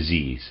kidney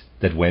disease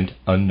that went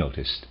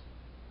unnoticed.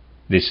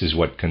 This is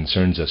what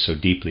concerns us so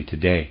deeply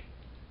today.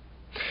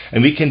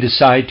 And we can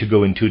decide to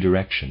go in two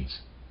directions.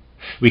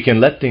 We can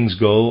let things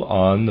go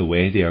on the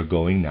way they are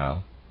going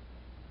now.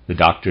 The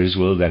doctors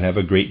will then have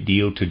a great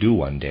deal to do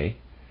one day.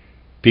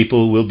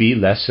 People will be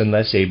less and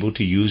less able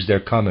to use their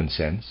common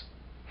sense.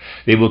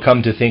 They will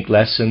come to think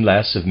less and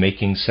less of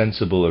making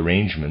sensible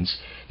arrangements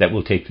that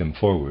will take them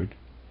forward.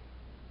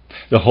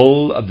 The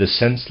whole of the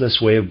senseless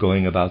way of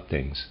going about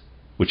things,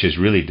 which has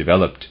really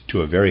developed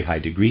to a very high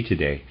degree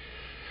today,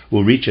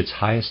 will reach its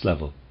highest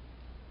level.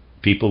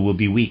 People will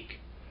be weak,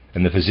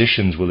 and the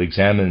physicians will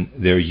examine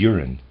their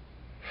urine.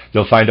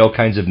 They'll find all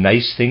kinds of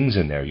nice things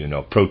in there,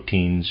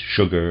 proteins,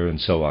 sugar,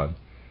 and so on.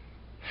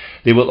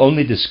 They will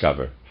only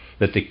discover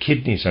that the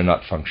kidneys are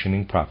not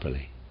functioning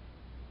properly.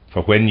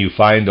 For when you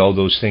find all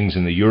those things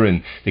in the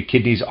urine, the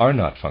kidneys are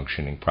not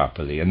functioning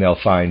properly, and they'll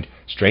find,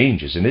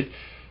 strange, isn't it,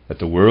 that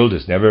the world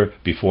has never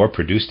before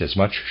produced as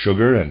much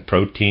sugar and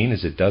protein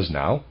as it does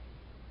now?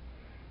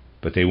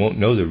 But they won't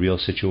know the real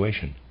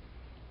situation.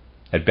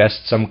 At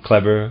best, some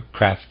clever,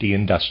 crafty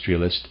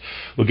industrialist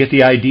will get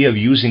the idea of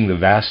using the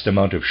vast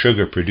amount of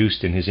sugar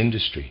produced in his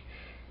industry.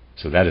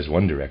 So that is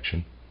one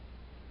direction.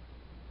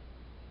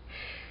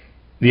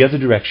 The other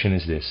direction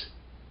is this.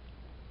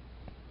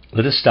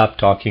 Let us stop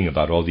talking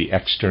about all the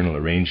external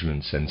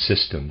arrangements and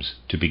systems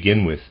to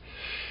begin with,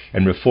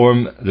 and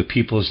reform the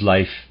people's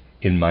life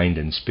in mind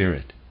and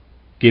spirit,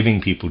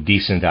 giving people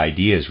decent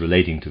ideas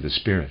relating to the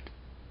spirit.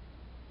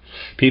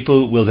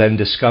 People will then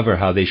discover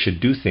how they should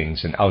do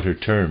things in outer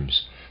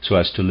terms so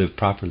as to live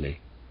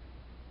properly.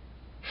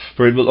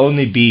 For it will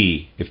only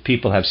be if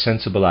people have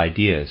sensible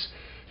ideas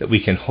that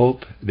we can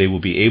hope they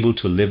will be able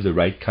to live the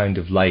right kind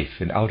of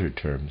life in outer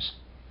terms.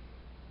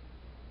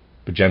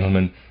 But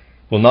gentlemen,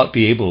 we'll not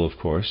be able, of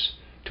course,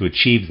 to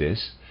achieve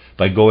this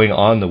by going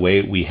on the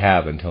way we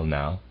have until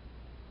now.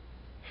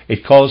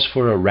 It calls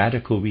for a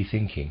radical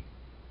rethinking.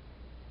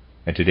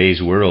 And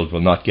today's world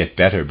will not get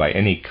better by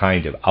any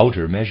kind of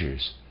outer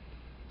measures,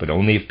 but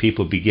only if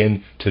people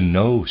begin to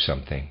know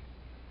something.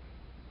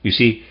 You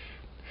see,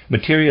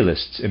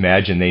 materialists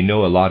imagine they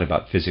know a lot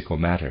about physical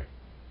matter,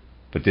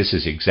 but this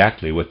is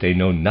exactly what they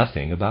know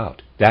nothing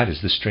about. That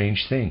is the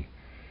strange thing,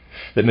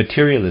 that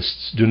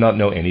materialists do not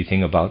know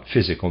anything about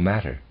physical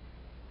matter.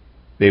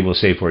 They will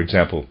say, for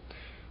example,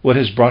 what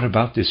has brought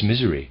about this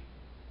misery?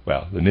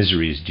 Well, the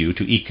misery is due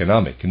to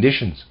economic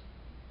conditions.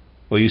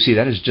 Well, you see,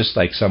 that is just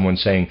like someone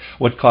saying,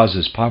 what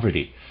causes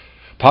poverty?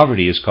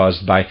 Poverty is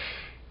caused by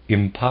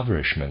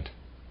impoverishment.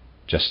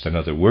 Just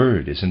another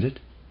word, isn't it?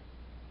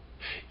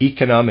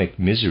 Economic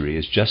misery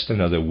is just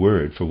another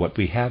word for what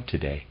we have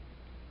today.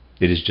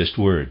 It is just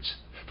words,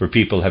 for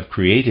people have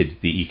created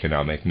the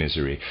economic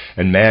misery,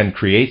 and man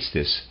creates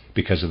this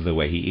because of the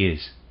way he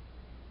is.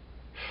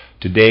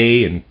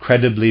 Today,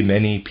 incredibly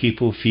many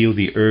people feel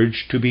the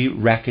urge to be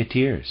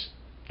racketeers,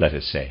 let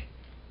us say.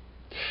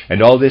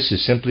 And all this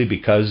is simply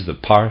because the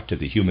part of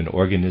the human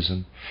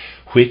organism,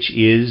 which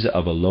is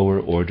of a lower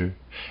order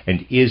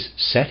and is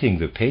setting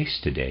the pace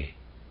today,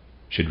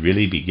 should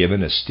really be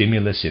given a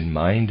stimulus in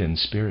mind and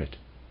spirit.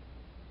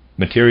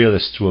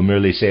 Materialists will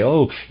merely say,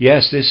 oh,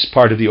 yes, this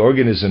part of the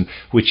organism,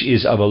 which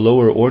is of a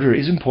lower order,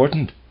 is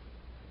important.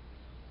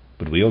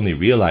 But we only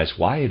realize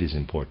why it is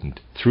important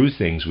through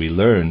things we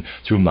learn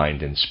through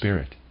mind and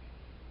spirit.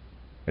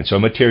 And so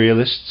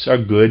materialists are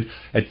good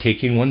at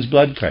taking one's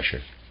blood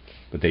pressure,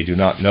 but they do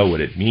not know what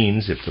it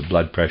means if the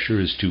blood pressure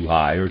is too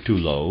high or too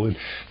low, and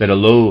that a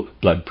low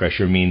blood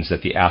pressure means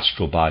that the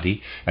astral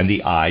body and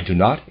the eye do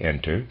not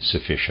enter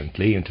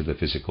sufficiently into the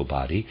physical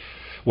body,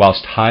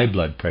 whilst high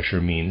blood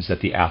pressure means that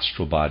the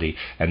astral body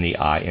and the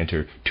eye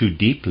enter too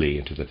deeply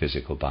into the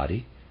physical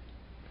body.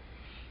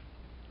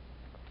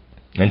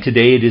 And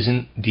today it is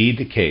indeed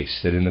the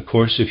case that in the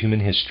course of human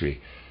history,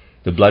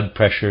 the blood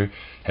pressure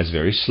has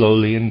very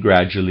slowly and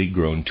gradually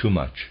grown too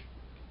much,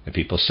 and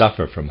people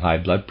suffer from high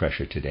blood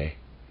pressure today.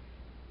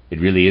 It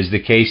really is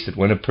the case that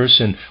when a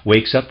person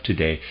wakes up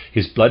today,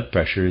 his blood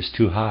pressure is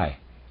too high.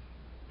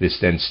 This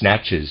then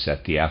snatches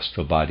at the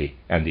astral body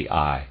and the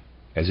eye,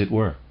 as it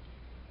were.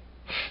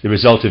 The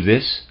result of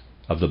this,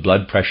 of the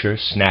blood pressure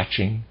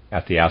snatching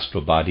at the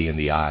astral body and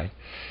the eye,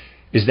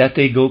 is that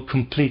they go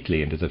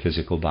completely into the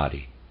physical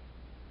body.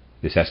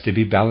 This has to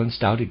be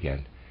balanced out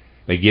again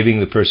by giving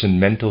the person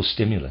mental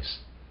stimulus,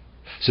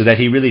 so that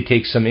he really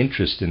takes some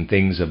interest in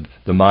things of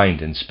the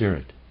mind and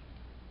spirit.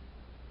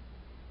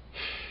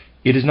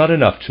 It is not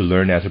enough to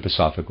learn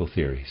anthroposophical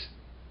theories.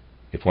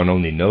 If one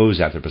only knows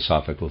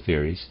anthroposophical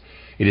theories,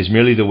 it is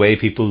merely the way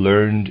people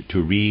learned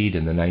to read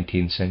in the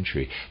 19th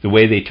century, the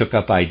way they took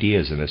up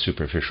ideas in a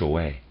superficial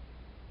way.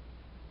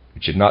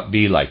 It should not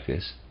be like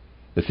this.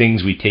 The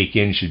things we take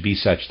in should be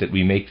such that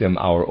we make them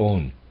our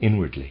own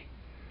inwardly.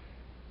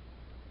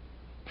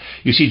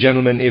 You see,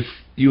 gentlemen, if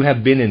you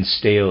have been in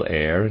stale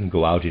air and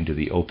go out into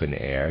the open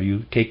air,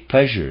 you take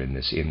pleasure in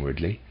this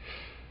inwardly.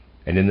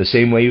 And in the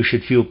same way you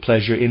should feel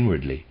pleasure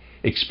inwardly,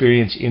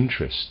 experience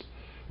interest,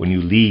 when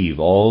you leave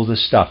all the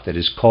stuff that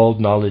is called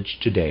knowledge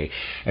today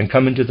and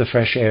come into the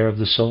fresh air of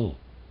the soul,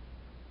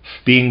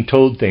 being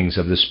told things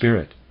of the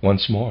spirit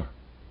once more.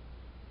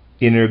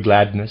 Inner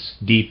gladness,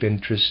 deep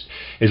interest,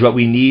 is what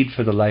we need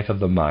for the life of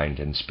the mind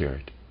and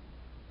spirit.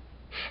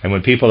 And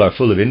when people are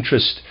full of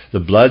interest, the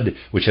blood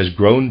which has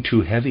grown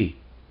too heavy,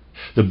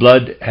 the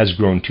blood has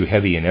grown too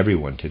heavy in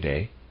everyone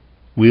today,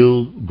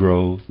 will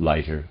grow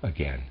lighter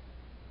again.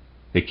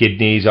 The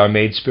kidneys are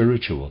made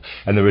spiritual,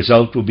 and the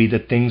result will be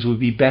that things will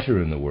be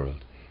better in the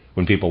world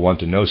when people want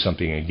to know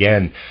something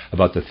again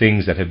about the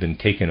things that have been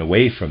taken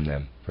away from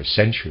them for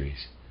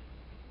centuries.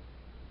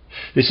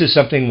 This is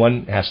something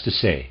one has to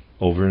say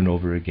over and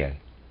over again,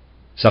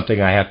 something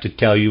I have to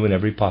tell you in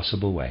every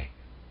possible way.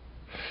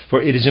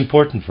 For it is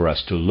important for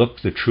us to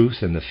look the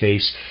truth in the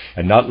face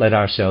and not let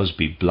ourselves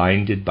be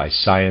blinded by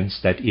science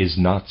that is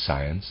not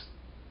science.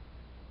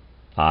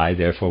 I,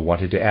 therefore,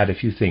 wanted to add a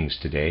few things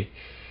today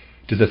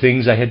to the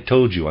things I had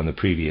told you on the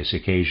previous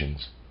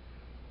occasions.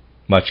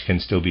 Much can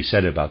still be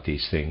said about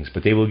these things,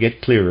 but they will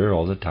get clearer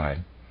all the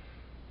time.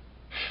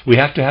 We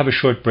have to have a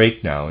short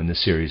break now in the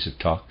series of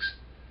talks.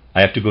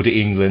 I have to go to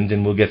England,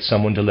 and we'll get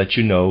someone to let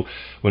you know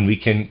when we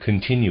can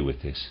continue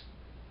with this.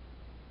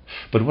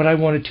 But what I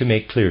wanted to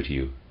make clear to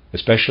you,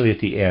 especially at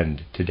the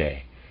end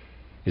today,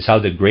 is how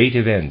the great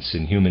events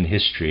in human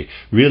history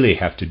really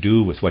have to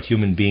do with what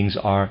human beings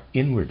are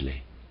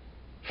inwardly,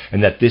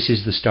 and that this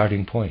is the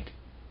starting point.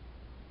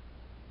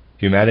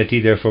 Humanity,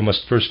 therefore,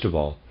 must first of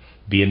all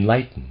be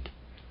enlightened,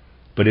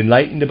 but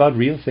enlightened about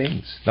real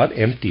things, not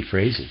empty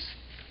phrases.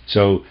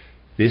 So,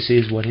 this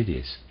is what it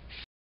is.